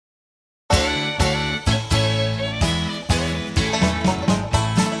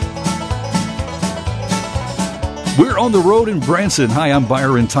We're on the road in Branson. Hi, I'm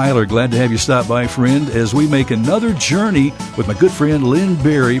Byron Tyler. Glad to have you stop by, friend, as we make another journey with my good friend Lynn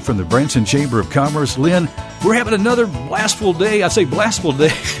Berry from the Branson Chamber of Commerce. Lynn, we're having another blastful day. I say blastful day.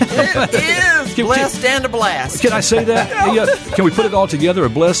 It is blessed and a blast. Can I say that? Can we put it all together, a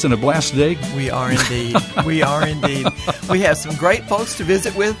blessed and a blast day? We are indeed. We are indeed. We have some great folks to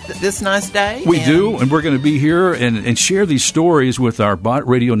visit with this nice day. We do, and we're going to be here and share these stories with our Bott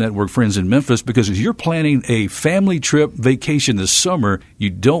Radio Network friends in Memphis, because as you're planning a family trip vacation this summer, you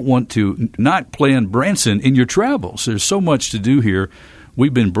don't want to not plan Branson in your travels. There's so much to do here.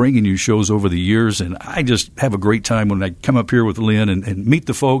 We've been bringing you shows over the years, and I just have a great time when I come up here with Lynn and meet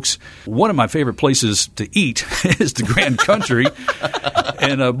the folks. One of my favorite places to eat is the Grand Country,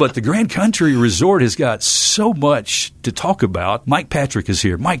 but the Grand Country Resort has got so much to talk about. Mike Patrick is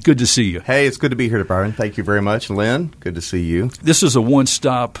here. Mike, good to see you. Hey, it's good to be here, Byron. Thank you very much. Lynn, good to see you. This is a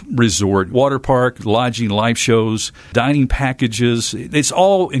one-stop resort, water park, lodging, live shows, dining packages. It's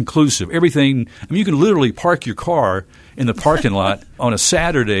all inclusive. Everything. I mean, you can literally park your car in the parking lot on a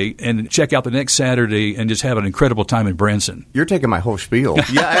Saturday and check out the next Saturday and just have an incredible time in Branson. You're taking my whole spiel.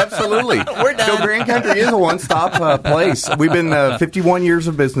 Yeah, absolutely. We're done. So Grand Country is a one-stop place. We've been 51 years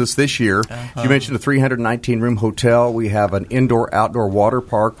of business this year. You mentioned a 319-room hotel. We have an indoor-outdoor water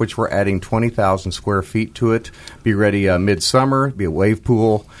park, which we're adding 20,000 square feet to it. Be ready midsummer. Be a wave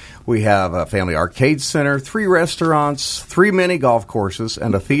pool. We have a family arcade center, 3 restaurants, 3 mini golf courses,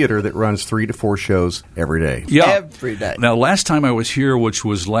 and a theater that runs 3 to 4 shows every day. Yeah. Every day. Now, last time I was here, which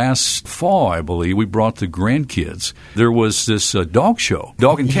was last fall, I believe, we brought the grandkids. There was this dog show,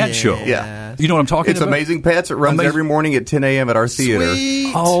 dog and cat show. Yeah. You know what I'm talking It's about? Amazing Pets. It runs every morning at 10 a.m. at our theater.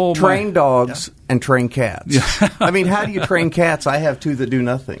 Sweet. Oh, Train dogs and train cats. I mean, how do you train cats? I have 2 that do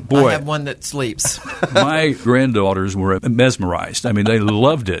nothing. Boy. I have one that sleeps. My granddaughters were mesmerized. I mean, they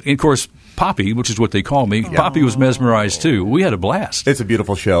loved it. And of course, Poppy, which is what they call me, Poppy was mesmerized too. We had a blast. It's a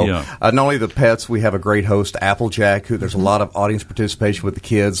beautiful show. Yeah. Not only the pets, we have a great host, Applejack, who there's a lot of audience participation with the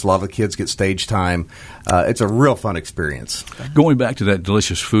kids. A lot of the kids get stage time. It's a real fun experience. Going back to that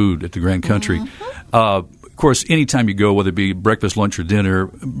delicious food at the Grand Country, of course, anytime you go, whether it be breakfast, lunch, or dinner,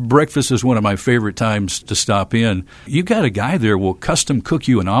 breakfast is one of my favorite times to stop in. You got a guy there who will custom cook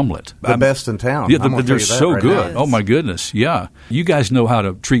you an omelet. The best in town. Yeah, I'm gonna they're tell you that so right good. now. Oh, my goodness. Yeah. You guys know how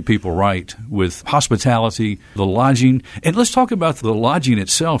to treat people right with hospitality, the lodging. And let's talk about the lodging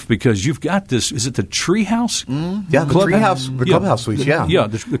itself, because you've got this, is it the Tree House? Yeah, the treehouse, the clubhouse suites, yeah. Yeah,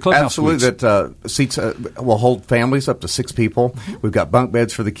 the clubhouse Absolutely, suites. that seats will hold families up to 6 people. We've got bunk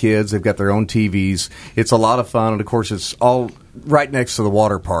beds for the kids. They've got their own TVs. It's a lot of fun, and of course, it's all right next to the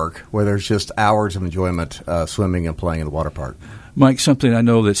water park, where there's just hours of enjoyment swimming and playing in the water park. Mike, something I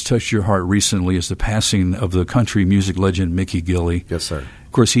know that's touched your heart recently is the passing of the country music legend Mickey Gilley. Yes, sir.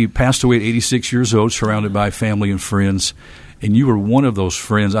 Of course, he passed away at 86 years old, surrounded by family and friends. And you were one of those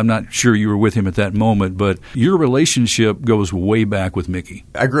friends. I'm not sure you were with him at that moment, but your relationship goes way back with Mickey.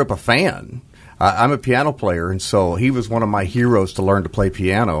 I grew up a fan. I'm a piano player, and so he was one of my heroes to learn to play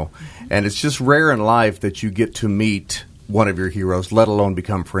piano. And it's just rare in life that you get to meet one of your heroes, let alone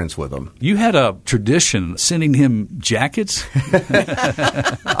become friends with them. You had a tradition sending him jackets?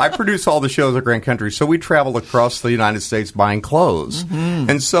 I produce all the shows at Grand Country, so we traveled across the United States buying clothes. Mm-hmm.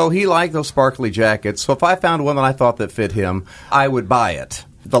 And so he liked those sparkly jackets. So if I found one that I thought that fit him, I would buy it.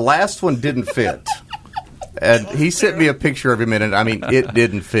 The last one didn't fit. And he sent me a picture of him in it. I mean, it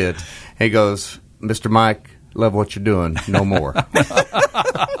didn't fit. He goes, Mr. Mike, love what you're doing. No more.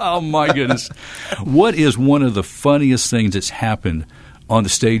 Oh, my goodness. What is one of the funniest things that's happened on the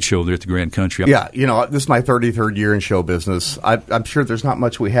stage show there at the Grand Country? Yeah, this is my 33rd year in show business. I'm sure there's not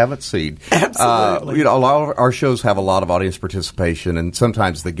much we haven't seen. Absolutely. A lot of our shows have a lot of audience participation, and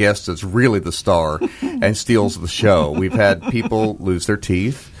sometimes the guest is really the star and steals the show. We've had people lose their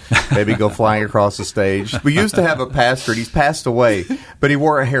teeth. Maybe go flying across the stage. We used to have a pastor, and he's passed away, but he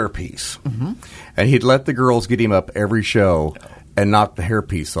wore a hairpiece. Mm-hmm. And he'd let the girls get him up every show and knock the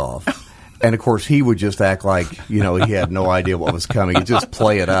hairpiece off. And, of course, he would just act like, he had no idea what was coming. He'd just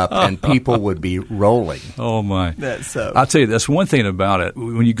play it up, and people would be rolling. Oh, my. That's so. I'll tell you, that's one thing about it.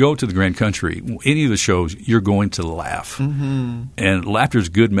 When you go to the Grand Country, any of the shows, you're going to laugh. Mm-hmm. And laughter is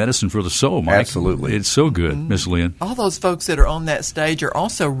good medicine for the soul, Mike. Absolutely. It's so good, Miss Lynn. All those folks that are on that stage are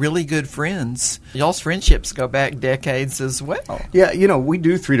also really good friends. Y'all's friendships go back decades as well. Yeah, we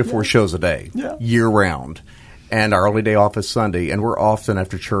do 3 to 4 shows a day, year-round. and our only day off is Sunday, and we're often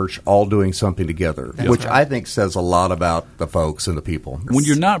after church all doing something together, which I think says a lot about the folks and the people. When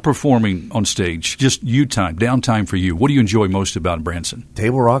you're not performing on stage, just you time, downtime for you, what do you enjoy most about Branson?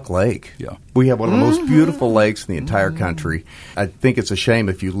 Table Rock Lake. Yeah. We have one of the most beautiful lakes in the entire country. I think it's a shame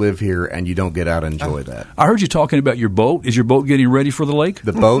if you live here and you don't get out and enjoy that. I heard you talking about your boat. Is your boat getting ready for the lake?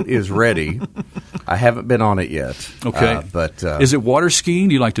 The boat is ready. I haven't been on it yet. Okay. But is it water skiing?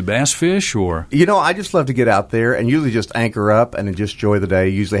 Do you like to bass fish or? I just love to get out there and usually just anchor up and just enjoy the day.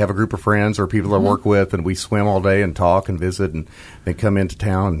 Usually have a group of friends or people I work with, and we swim all day and talk and visit and then come into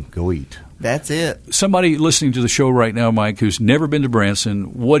town and go eat. That's it. Somebody listening to the show right now, Mike, who's never been to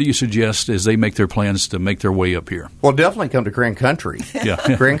Branson, what do you suggest as they make their plans to make their way up here? Well, definitely come to Grand Country. Yeah.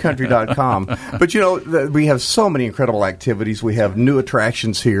 GrandCountry.com. But, we have so many incredible activities. We have new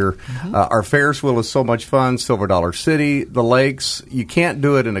attractions here. Our Ferris wheel is so much fun. Silver Dollar City, the lakes. You can't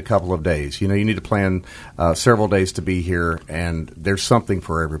do it in a couple of days. You need to plan several days to be here, and there's something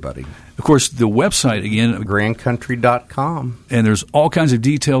for everybody. Of course, the website, again, GrandCountry.com. And there's all kinds of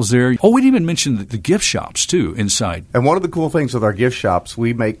details there. Oh, we didn't even mention the gift shops, too, inside. And one of the cool things with our gift shops,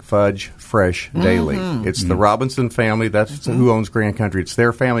 we make fudge fresh daily. It's the Robinson family. That's who owns Grand Country. It's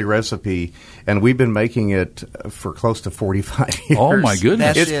their family recipe, and we've been making it for close to 45 years. Oh, my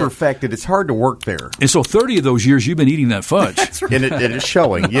goodness. It's perfected. It's hard to work there. And so 30 of those years, you've been eating that fudge. That's right. And it is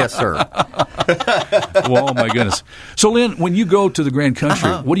showing. Yes, sir. Well, oh, my goodness. So, Lynn, when you go to the Grand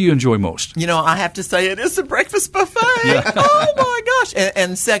Country, what do you enjoy most? I have to say it is the breakfast buffet. Yeah. Oh, my gosh.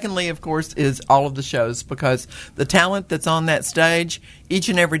 And secondly, of course, is all of the shows, because the talent that's on that stage each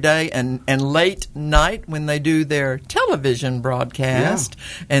and every day, and late night when they do their television broadcast,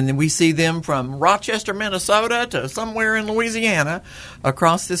 and then we see them from Rochester, Minnesota to somewhere in Louisiana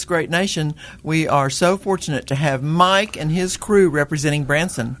across this great nation. We are so fortunate to have Mike and his crew representing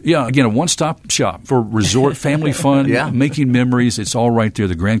Branson. Yeah, again, a one-stop shop for resort family fun, making memories. It's all right there,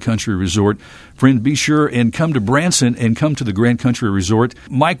 the Grand Country Resort. Friend, be sure and come to Branson and come to the Grand Country Resort.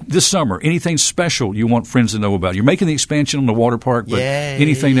 Mike, this summer, anything special you want friends to know about? You're making the expansion on the water park, but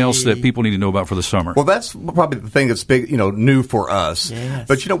anything else that people need to know about for the summer? Well, that's probably the thing that's big, new for us. Yes.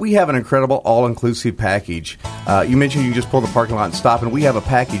 But, we have an incredible all-inclusive package. You mentioned you can just pull the parking lot and stop, and we have a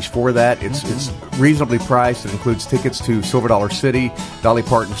package for that. It's reasonably priced. It includes tickets to Silver Dollar City, Dolly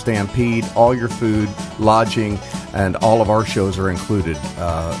Parton Stampede, all your food, lodging, and all of our shows are included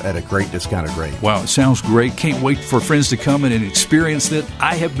at a great discounted rate. Wow, it sounds great. Can't wait for friends to come in and experience it.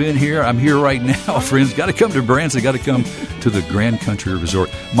 I have been here. I'm here right now, friends. Got to come to Branson. Got to come to the Grand Country Resort.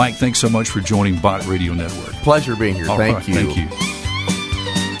 Mike, thanks so much for joining Bott Radio Network. Pleasure being here. Thank you. Thank you.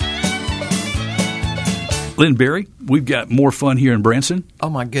 Lynn Berry, we've got more fun here in Branson. Oh,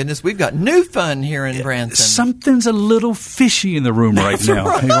 my goodness. We've got new fun here in Branson. Something's a little fishy in the room right now,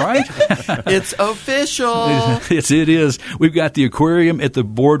 right? It's official. It is. We've got the aquarium at the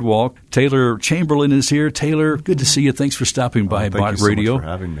boardwalk. Taylor Chamberlain is here. Taylor, good to see you. Thanks for stopping by Bott Radio. Thank you so much for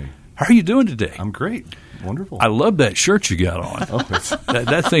having me. How are you doing today? I'm great. Wonderful. I love that shirt you got on. Oh,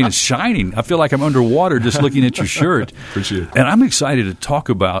 that thing is shining. I feel like I'm underwater just looking at your shirt. Appreciate it. And I'm excited to talk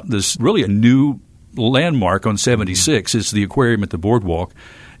about this really a new landmark on 76. It's the aquarium at the boardwalk.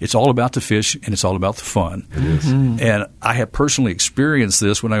 It's all about the fish, and it's all about the fun. It is. And I have personally experienced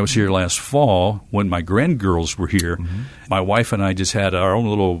this when I was here last fall when my grandgirls were here. My wife and I just had our own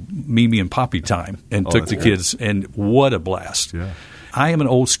little Mimi and Poppy time and took the kids, and what a blast. Yeah. I am an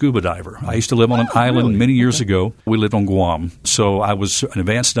old scuba diver. I used to live on an island many years ago. We lived on Guam. So I was an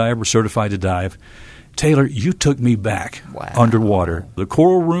advanced diver, certified to dive. Taylor, you took me back underwater. The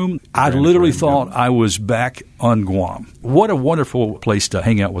coral room, I literally thought I was back on Guam. What a wonderful place to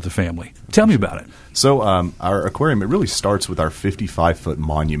hang out with the family. Tell me about it. So our aquarium, it really starts with our 55-foot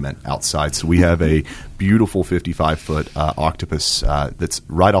monument outside. So we have a beautiful 55-foot octopus that's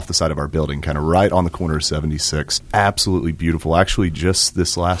right off the side of our building, kind of right on the corner of 76. Absolutely beautiful. Actually, just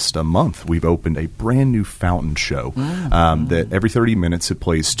this last month, we've opened a brand new fountain show that every 30 minutes it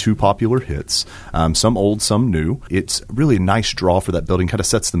plays two popular hits, some old, some new. It's really a nice draw for that building, kind of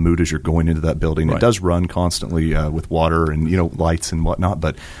sets the mood as you're going into that building. Right. It does run constantly with water and lights and whatnot,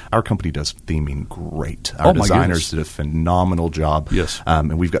 but our company does theming great. Our designers did a phenomenal job. Yes.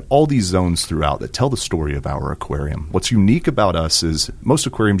 And we've got all these zones throughout that tell the story of our aquarium. What's unique about us is most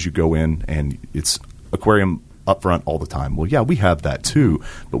aquariums you go in and it's aquarium up front all the time. Well, yeah, we have that too,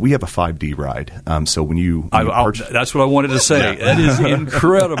 but we have a 5D ride. So when you that's what I wanted to say. That is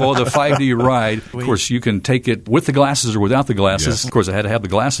incredible, the 5D ride. Of course, you can take it with the glasses or without the glasses. Yes. Of course, I had to have the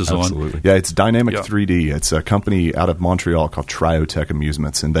glasses Absolutely. on. Yeah, it's Dynamic 3D. It's a company out of Montreal called Triotech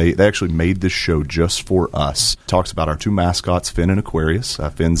Amusements, and they actually made this show just for us. It talks about our two mascots, Finn and Aquarius.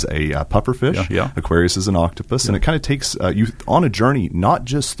 Finn's a pufferfish. Yeah. Aquarius is an octopus, and it kind of takes you on a journey, not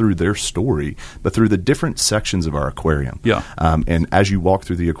just through their story, but through the different sections of our aquarium. Yeah. And as you walk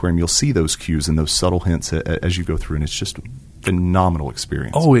through the aquarium, you'll see those cues and those subtle hints as you go through, and it's just a phenomenal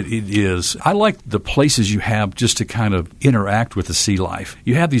experience. Oh, it is. I like the places you have just to kind of interact with the sea life.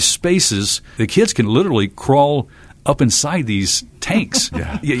 You have these spaces, the kids can literally crawl up inside these tanks.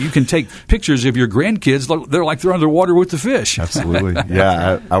 Yeah, you can take pictures of your grandkids. They're like they're underwater with the fish. Absolutely.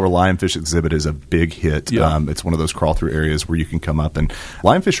 Yeah, our lionfish exhibit is a big hit. Yeah. It's one of those crawl through areas where you can come up, and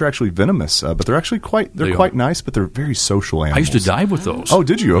lionfish are actually venomous, but they're actually quite nice, but they're very social animals. I used to dive with those. Oh,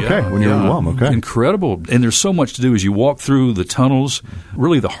 did you? Okay, when you were in Guam. Okay, incredible. And there's so much to do as you walk through the tunnels.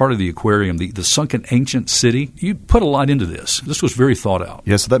 Really, the heart of the aquarium, the sunken ancient city. You put a lot into this. This was very thought out.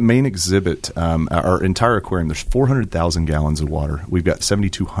 Yeah. So that main exhibit, our entire aquarium, there's 400,000 gallons of water. We've got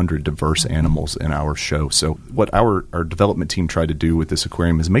 7,200 diverse animals in our show. So what our development team tried to do with this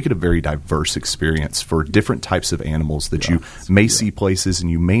aquarium is make it a very diverse experience for different types of animals that you may see places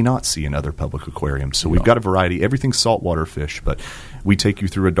and you may not see in other public aquariums. So we've got a variety, everything saltwater fish, but we take you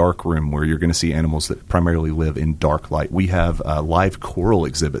through a dark room where you're going to see animals that primarily live in dark light. We have live coral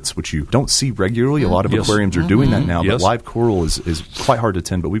exhibits, which you don't see regularly. A lot of aquariums are doing that now, but live coral is quite hard to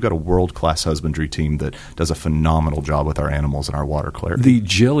attend. But we've got a world-class husbandry team that does a phenomenal job with our animals and our water clarity. The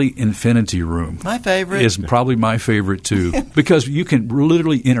Jelly Infinity Room. My favorite. Is probably my favorite, too, because you can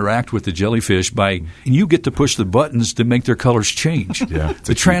literally interact with the jellyfish and you get to push the buttons to make their colors change. Yeah,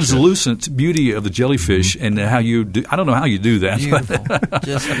 the translucent beauty of the jellyfish and how you do, I don't know how you do that. Beautiful.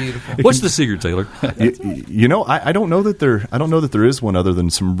 Just beautiful. What's the secret, Taylor? I don't know that there is one other than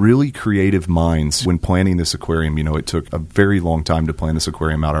some really creative minds when planning this aquarium. It took a very long time to plan this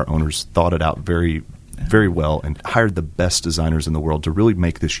aquarium out. Our owners thought it out very, very well and hired the best designers in the world to really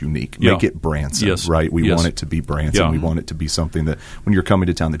make this unique, make it Branson, right? We want it to be Branson. We want it to be something that when you're coming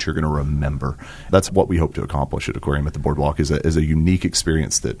to town that you're going to remember. That's what we hope to accomplish at Aquarium at the Boardwalk is a unique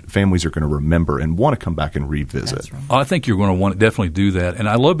experience that families are going to remember and want to come back and revisit. That's right. I think you're going to want to definitely do that. And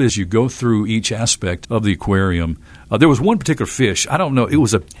I love as you go through each aspect of the aquarium. There was one particular fish. I don't know. It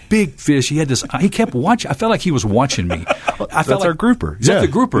was a big fish. He had this. He kept watching. I felt like he was watching me. That's our grouper. Is that the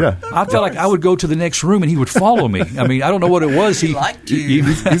grouper? Yeah. I felt like I would go to the next room and he would follow me. I mean, I don't know what it was. He liked you.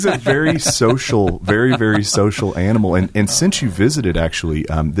 He's a very social, very, very social animal. And since you visited, actually,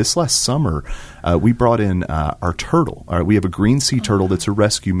 this last summer, we brought in our turtle. We have a green sea turtle that's a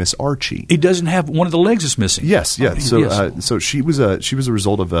rescue, Miss Archie. He doesn't have one of the legs is missing. Yes. So she was a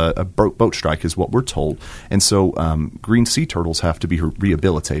result of a boat strike, is what we're told. And so green sea turtles have to be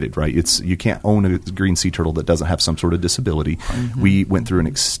rehabilitated, right? You can't own a green sea turtle that doesn't have some sort of disability. Mm-hmm. We went through an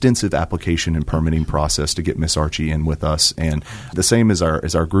extensive application and permitting process to get Miss Archie in with us, and the same as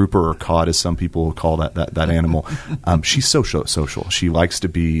our grouper or cod, as some people call that animal. She's social. She likes to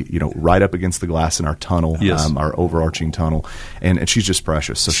be right up against the glass in our tunnel, our overarching tunnel, and she's just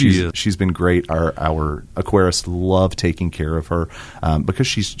precious. So she's been great. Our aquarists love taking care of her because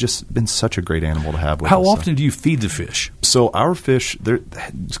she's just been such a great animal to have with us. How often do you feed the fish? So our fish,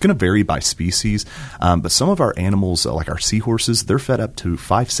 it's going to vary by species, but some of our animals, like our seahorses, they're fed up to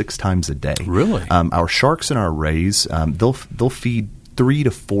 5-6 times a day. Really? Our sharks and our rays, they'll feed 3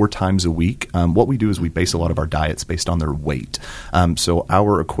 to 4 times a week. What we do is we base a lot of our diets based on their weight. So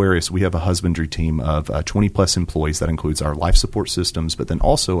our Aquarius, we have a husbandry team of 20-plus employees. That includes our life support systems, but then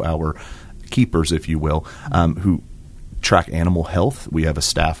also our keepers, if you will, who track animal health. We have a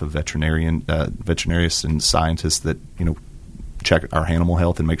staff of veterinarians and scientists that check our animal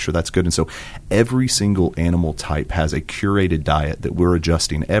health and make sure that's good. And so every single animal type has a curated diet that we're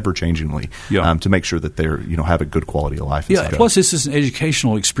adjusting ever-changingly to make sure that they're have a good quality of life. Yeah. Plus, this is an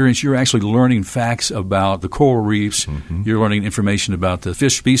educational experience. You're actually learning facts about the coral reefs. Mm-hmm. You're learning information about the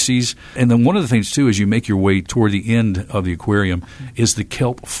fish species. And then one of the things, too, as you make your way toward the end of the aquarium is the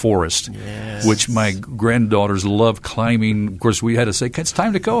kelp forest, which my granddaughters love climbing. Of course, we had to say, it's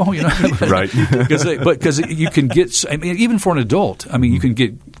time to go, right? Because you can get, even for an adult, you can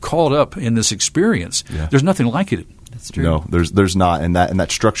get caught up in this experience. Yeah. There's nothing like it. That's true. No, there's not, and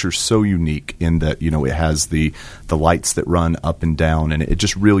that structure's so unique in that it has the lights that run up and down, and it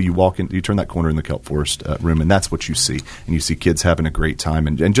just really you walk in, you turn that corner in the kelp forest room, and that's what you see, and you see kids having a great time,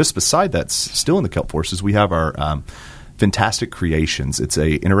 and just beside that, still in the kelp forests, we have our fantastic creations. It's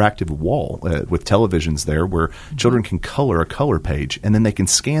a interactive wall with televisions there where children can color a color page, and then they can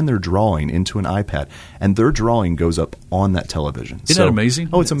scan their drawing into an iPad, and their drawing goes up on that television. Isn't that amazing?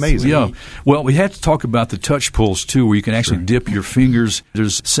 Oh, it's amazing. Yeah. Well, we had to talk about the touch pulls, too, where you can actually dip your fingers.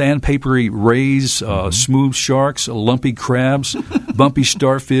 There's sandpapery rays, smooth sharks, lumpy crabs, bumpy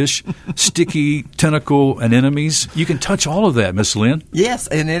starfish, sticky tentacle anemones. You can touch all of that, Miss Lynn. Yes,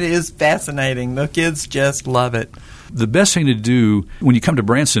 and it is fascinating. The kids just love it. The best thing to do when you come to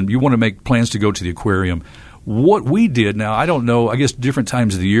Branson, you want to make plans to go to the aquarium. What we did, now, I don't know, I guess different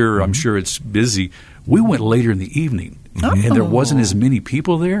times of the year, I'm sure it's busy. We went later in the evening, and there wasn't as many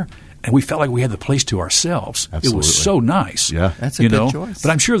people there. And we felt like we had the place to ourselves. Absolutely. It was so nice. Yeah. That's a good choice.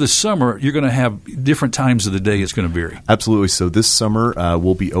 But I'm sure this summer you're going to have different times of the day. It's going to vary. Absolutely. So this summer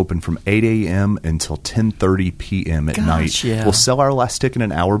we'll be open from 8 a.m. until 10:30 p.m. at night. Yeah. We'll sell our last ticket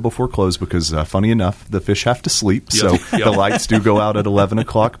an hour before close because, funny enough, the fish have to sleep. So the lights do go out at 11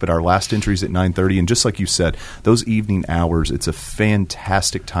 o'clock, but our last entry is at 9:30. And just like you said, those evening hours, it's a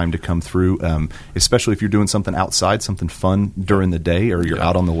fantastic time to come through, especially if you're doing something outside, something fun during the day, or you're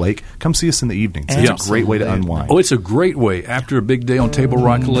out on the lake. Come see us in the evenings. It's a great way to unwind. Oh, it's a great way. After a big day on Table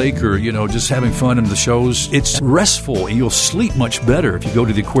Rock Lake or, just having fun in the shows, it's restful, and you'll sleep much better if you go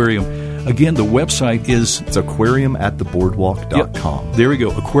to the aquarium. Again, the website is... It's aquariumattheboardwalk.com. There we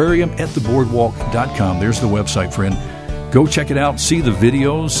go, aquariumattheboardwalk.com. There's the website, friend. Go check it out, see the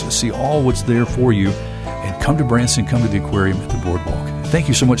videos, see all what's there for you, and come to Branson, come to the aquarium at the Boardwalk. Thank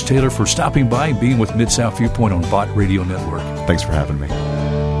you so much, Taylor, for stopping by and being with Mid-South Viewpoint on Bott Radio Network. Thanks for having me.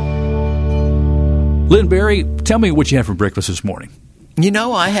 Lynn Berry, tell me what you had for breakfast this morning.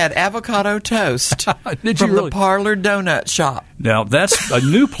 I had avocado toast Did from you really? the Parlor Donut Shop. Now, that's a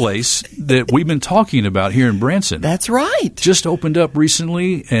new place that we've been talking about here in Branson. That's right. Just opened up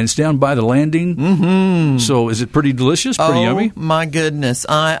recently, and it's down by the landing. Mm-hmm. So is it pretty delicious, pretty yummy? Oh, my goodness.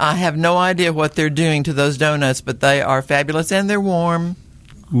 I have no idea what they're doing to those donuts, but they are fabulous, and they're warm.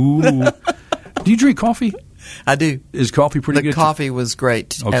 Ooh. Do you drink coffee? I do. Is coffee pretty good? The coffee was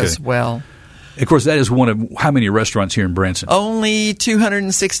great as well. Of course, that is one of how many restaurants here in Branson? Only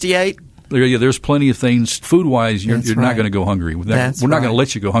 268. Yeah, there's plenty of things. Food-wise, you're not going to go hungry. We're not going to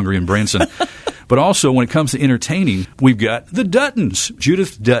let you go hungry in Branson. But also, when it comes to entertaining, we've got the Duttons.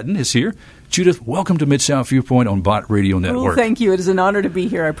 Judith Dutton is here. Judith, welcome to Mid-South Viewpoint on Bott Radio Network. Well, thank you. It is an honor to be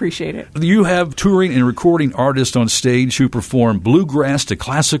here. I appreciate it. You have touring and recording artists on stage who perform bluegrass to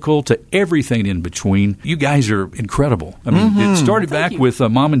classical to everything in between. You guys are incredible. I mean, it started back with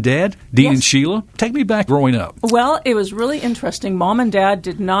Mom and Dad, Dean and Sheila. Take me back growing up. Well, it was really interesting. Mom and Dad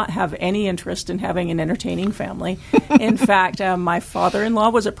did not have any interest in having an entertaining family. In fact, my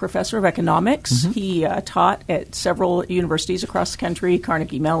father-in-law was a professor of economics. He taught at several universities across the country,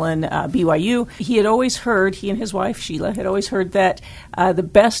 Carnegie Mellon, BYU. He had always heard, he and his wife Sheila had always heard that the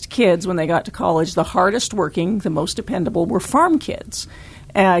best kids when they got to college, the hardest working, the most dependable, were farm kids.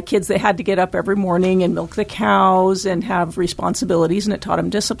 Kids that had to get up every morning and milk the cows and have responsibilities, and it taught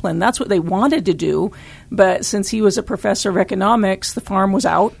them discipline. That's what they wanted to do, but since he was a professor of economics, the farm was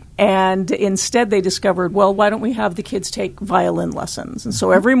out, and instead they discovered, well, why don't we have the kids take violin lessons? And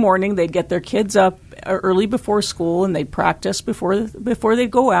so every morning they'd get their kids up early before school, and they'd practice before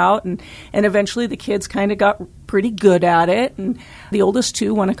they'd go out, and eventually the kids kind of got pretty good at it, and the oldest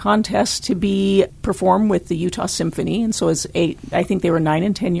two won a contest to perform with the Utah Symphony, and so as I think they were 9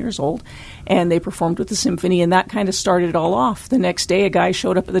 and 10 years old, and they performed with the symphony, and that kind of started it all off. The next day, a guy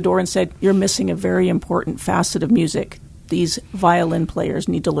showed up at the door and said, "You're missing a very important facet of music. These violin players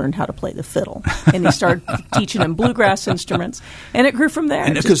need to learn how to play the fiddle." And he started teaching them bluegrass instruments, and it grew from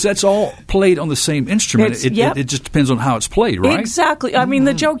there. Because that's all played on the same instrument. It just depends on how it's played, right? Exactly. I mean,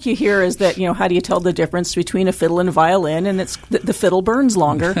 the joke you hear is that, how do you tell the difference between a fiddle and a violin? And it's the fiddle burns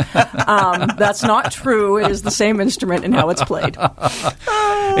longer. That's not true. It is the same instrument and how it's played.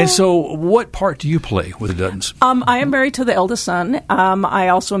 And so what part do you play with the Duttons? I am married to the eldest son. I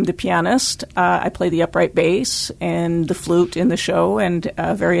also am the pianist. I play the upright bass and the flute in the show and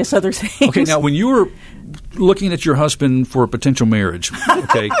various other things. Okay, now when you were looking at your husband for a potential marriage,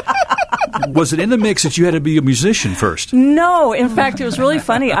 was it in the mix that you had to be a musician first? No. In fact, it was really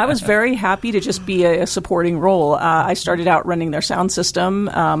funny. I was very happy to just be a supporting role. I started out running their sound system.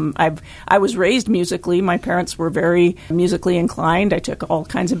 I was raised musically. My parents were very musically inclined. I took all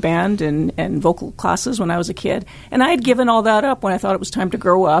kinds of band and vocal classes when I was a kid. And I had given all that up when I thought it was time to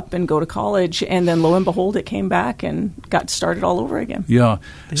grow up and go to college. And then lo and behold, it came back and got started all over again. Yeah.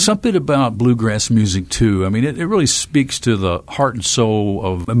 Something about bluegrass music, too. I mean, it really speaks to the heart and soul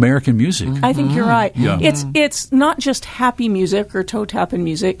of American music. music. I think you're right. Yeah. It's not just happy music or toe tapping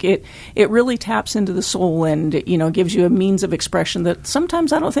music. It really taps into the soul and gives you a means of expression that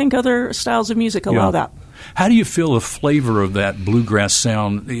sometimes I don't think other styles of music allow that. How do you feel the flavor of that bluegrass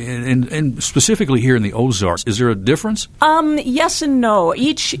sound, and specifically here in the Ozarks? Is there a difference? Yes and no.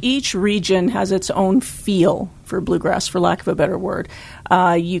 Each region has its own feel for bluegrass, for lack of a better word.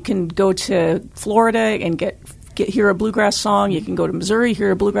 You can go to Florida and hear a bluegrass song. You can go to Missouri, hear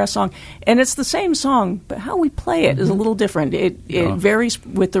a bluegrass song, and it's the same song, but how we play it is a little different. It varies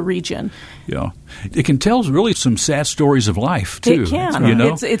with the region. Yeah, it can tell really some sad stories of life too. It can.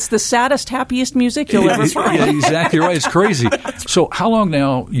 It's the saddest, happiest music you'll ever find. Yeah, exactly right. It's crazy. So, how long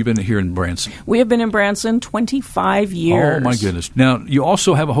now you've been here in Branson? We have been in Branson 25 years. Oh my goodness! Now you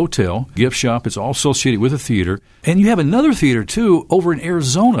also have a hotel, gift shop. It's all associated with a theater, and you have another theater too over in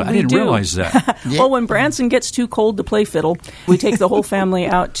Arizona. I didn't realize that. Well, when Branson gets too cold to play fiddle, we take the whole family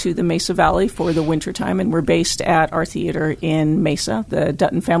out to the Mesa Valley for the wintertime, and we're based at our theater in Mesa, the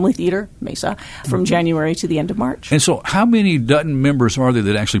Dutton Family Theater, Mesa, from January to the end of March. And so how many Dutton members are there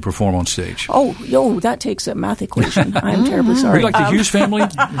that actually perform on stage? Oh, that takes a math equation. I'm terribly sorry. Are you like the Hughes family?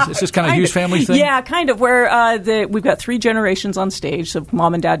 Is this kind of Hughes family thing? Yeah, kind of, where we've got 3 generations on stage, so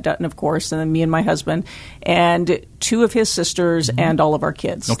Mom and Dad Dutton, of course, and then me and my husband, and 2 of his sisters and all of our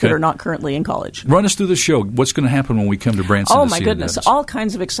kids that are not currently in college. Run us through the show. What's going to happen when we come to Branson? Oh, my goodness. All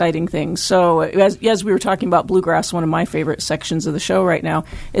kinds of exciting things. So as we were talking about bluegrass, one of my favorite sections of the show right now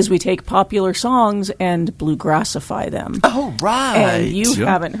is we take popular songs and bluegrassify them. Oh, right. And you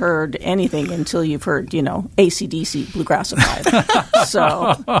haven't heard anything until you've heard, AC/DC bluegrassified.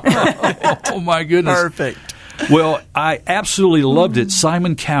 So. Oh, my goodness. Perfect. Well, I absolutely loved it.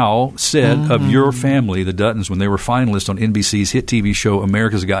 Simon Cowell said of your family, the Duttons, when they were finalists on NBC's hit TV show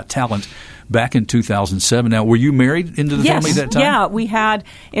America's Got Talent back in 2007. Now, were you married into the family at that time? Yeah, we had.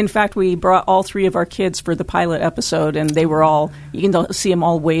 In fact, we brought all 3 of our kids for the pilot episode, and they were all, you can see them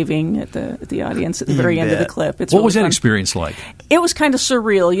all waving at the audience at the very end of the clip. What was that experience like? It was kind of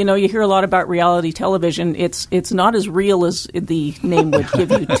surreal. You hear a lot about reality television. It's not as real as the name would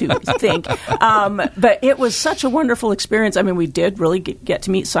give you to think. But it was such a wonderful experience. I mean, we did really get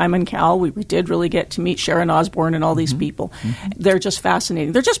to meet Simon Cowell. We did really get to meet Sharon Osbourne and all these people. They're just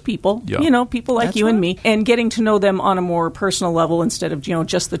fascinating. They're just people, people like you and me. And getting to know them on a more personal level instead of,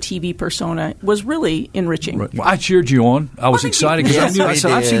 just the TV persona was really enriching. Right. Well, I cheered you on. I was excited because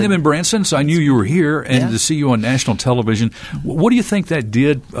I've seen them in Branson, so I knew you were here, and to see you on national television. What do you think that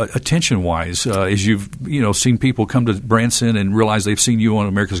did attention-wise as you've seen people come to Branson and realize they've seen you on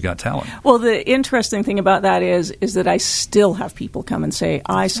America's Got Talent? Well, the interesting thing about that is that I still have people come and say,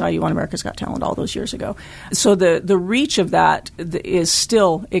 I saw you on America's Got Talent all those years ago. So the reach of that is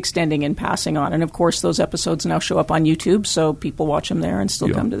still extending and passing on. And, of course, those episodes now show up on YouTube, so people watch them there and still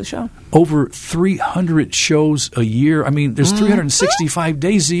come to the show. Over 300 shows a year. I mean, there's 365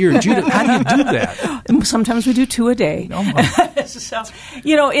 days a year. Judah, how do you do that? Sometimes we do 2 a day. Oh my. So,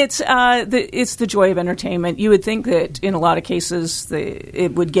 it's the joy of entertainment. You would think that in a lot of cases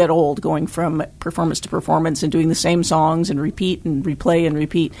it would get old going from performance to performance and doing the same songs and repeat and replay and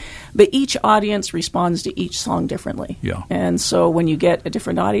repeat. But each audience responds to each song differently. Yeah. And so when you get a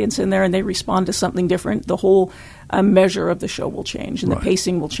different audience in there and they respond to something different, the whole measure of the show will change, and the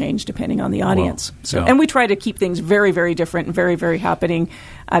pacing will change depending on the audience. And we try to keep things very, very different and very, very happening.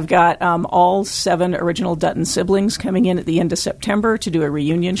 I've got all 7 original Dutton siblings coming in at the end of September to do a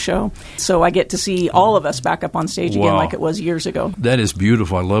reunion show. So I get to see all of us back up on stage again like it was years ago. That is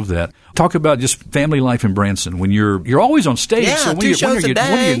beautiful. I love that. Talk about just family life in Branson. When you're always on stage. Yeah, so when 2 shows a day.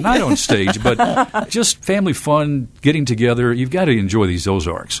 When are you not on stage? But just family fun, getting together. You've got to enjoy these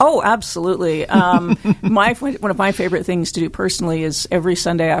Ozarks. Oh, absolutely. One of my favorite things to do personally is every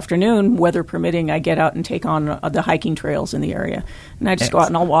Sunday afternoon, weather permitting, I get out and take on the hiking trails in the area. And I just go out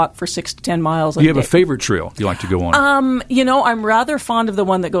and I'll walk for 6 to 10 miles. Do you have a favorite trail you like to go on? I'm rather fond of the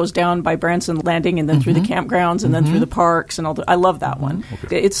one that goes down by Branson Landing and then through the campgrounds and then through the parks. And I love that one.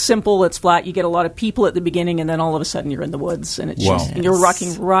 Okay. It's simple, it's flat. You get a lot of people at the beginning, and then all of a sudden you're in the woods. And it's and you're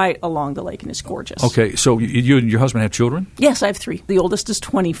rocking right along the lake, and it's gorgeous. Okay, so you and your husband have children? Yes, I have 3. The oldest is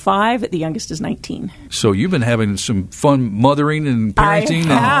 25, the youngest is 19. So you've been having some fun mothering and parenting?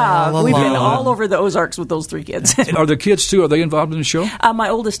 I have. We've been all over the Ozarks with those 3 kids. Are the kids, too, are they involved in the show? My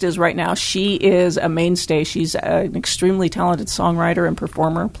oldest is right now. She is a mainstay. She's an extremely talented songwriter and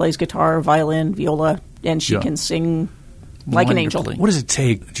performer, plays guitar, violin, viola, and she can sing like an angel. Wonderfully. What does it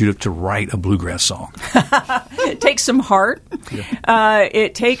take, Judith, to write a bluegrass song? It takes some heart.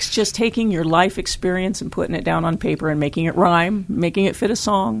 It takes just taking your life experience and putting it down on paper and making it rhyme, making it fit a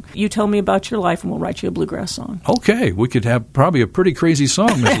song. You tell me about your life and we'll write you a bluegrass song. Okay, we could have probably a pretty crazy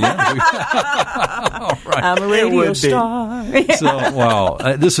song, Miss Lynn. All right. I'm a radio star. So, wow,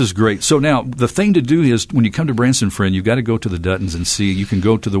 this is great. So now, the thing to do is, when you come to Branson, friend, you've got to go to the Duttons and see. You can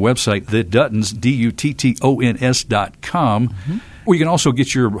go to the website, theduttons, DUTTONS.com. Or you can also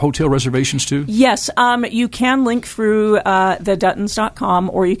get your hotel reservations, too? Yes, you can link through theduttons.com,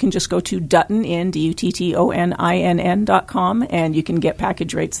 or you can just go to Duttonin, DUTTONINN.com, and you can get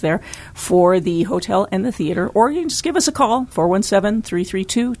package rates there for the hotel and the theater. Or you can just give us a call,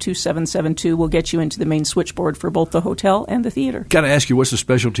 417-332-2772. We'll get you into the main switchboard for both the hotel and the theater. Got to ask you, what's the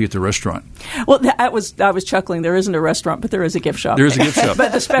specialty at the restaurant? Well, I was chuckling. There isn't a restaurant, but there is a gift shop. There is a gift shop.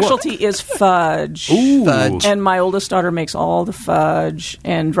 But the specialty is fudge. Ooh. Fudge. And my oldest daughter makes all the fudge.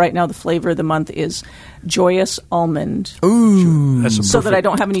 And right now the flavor of the month is Joyous Almond. Ooh. That's a So that perfect- I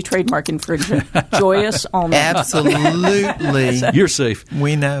don't have any trademark infringement. Joyous Almond. Absolutely. You're safe.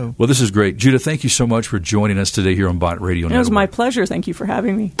 We know. Well, this is great. Judith, thank you so much for joining us today here on Bott Radio Network. It was my pleasure. Thank you for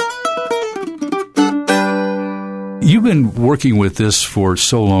having me. You've been working with this for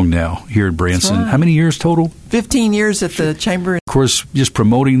so long now here at Branson. That's right. How many years total? 15 years at the Chamber. Of course, just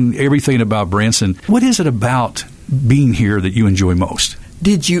promoting everything about Branson. What is it about being here that you enjoy most?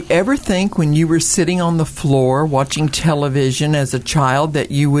 Did you ever think when you were sitting on the floor watching television as a child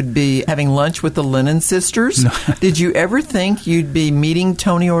that you would be having lunch with the Lennon sisters? No. Did you ever think you'd be meeting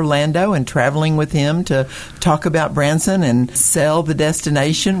Tony Orlando and traveling with him to talk about Branson and sell the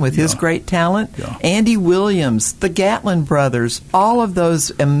destination with his great talent? Yeah. Andy Williams, the Gatlin brothers, all of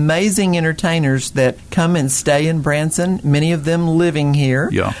those amazing entertainers that come and stay in Branson, many of them living here.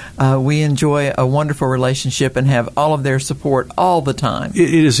 Yeah. We enjoy a wonderful relationship and have all of their support all the time.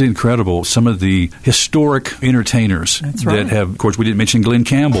 It is incredible. Some of the historic entertainers That's that right. have, of course, we didn't mention Glenn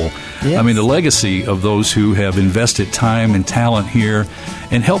Campbell. Yes. I mean, the legacy of those who have invested time and talent here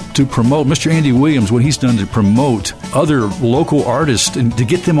and helped to promote. Mr. Andy Williams, what he's done to promote other local artists and to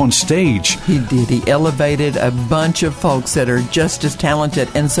get them on stage. He did. He elevated a bunch of folks that are just as talented.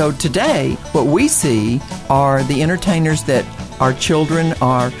 And so today, what we see are the entertainers that our children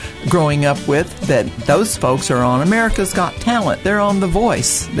are growing up with, that those folks are on America's Got Talent. They're on The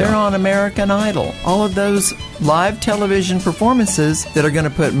Voice. They're on American Idol. All of those live television performances that are going to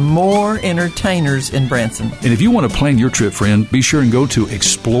put more entertainers in Branson. And if you want to plan your trip, friend, be sure and go to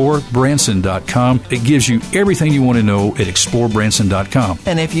explorebranson.com. It gives you everything you want to know at explorebranson.com.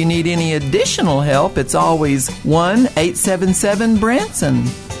 And if you need any additional help, it's always 1-877-BRANSON.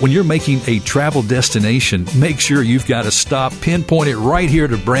 When you're making a travel destination, make sure you've got to stop, pinpoint it right here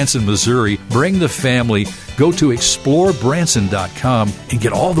to Branson, Missouri. Bring the family. Go to explorebranson.com and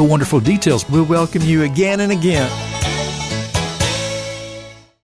get all the wonderful details. We'll welcome you again and again.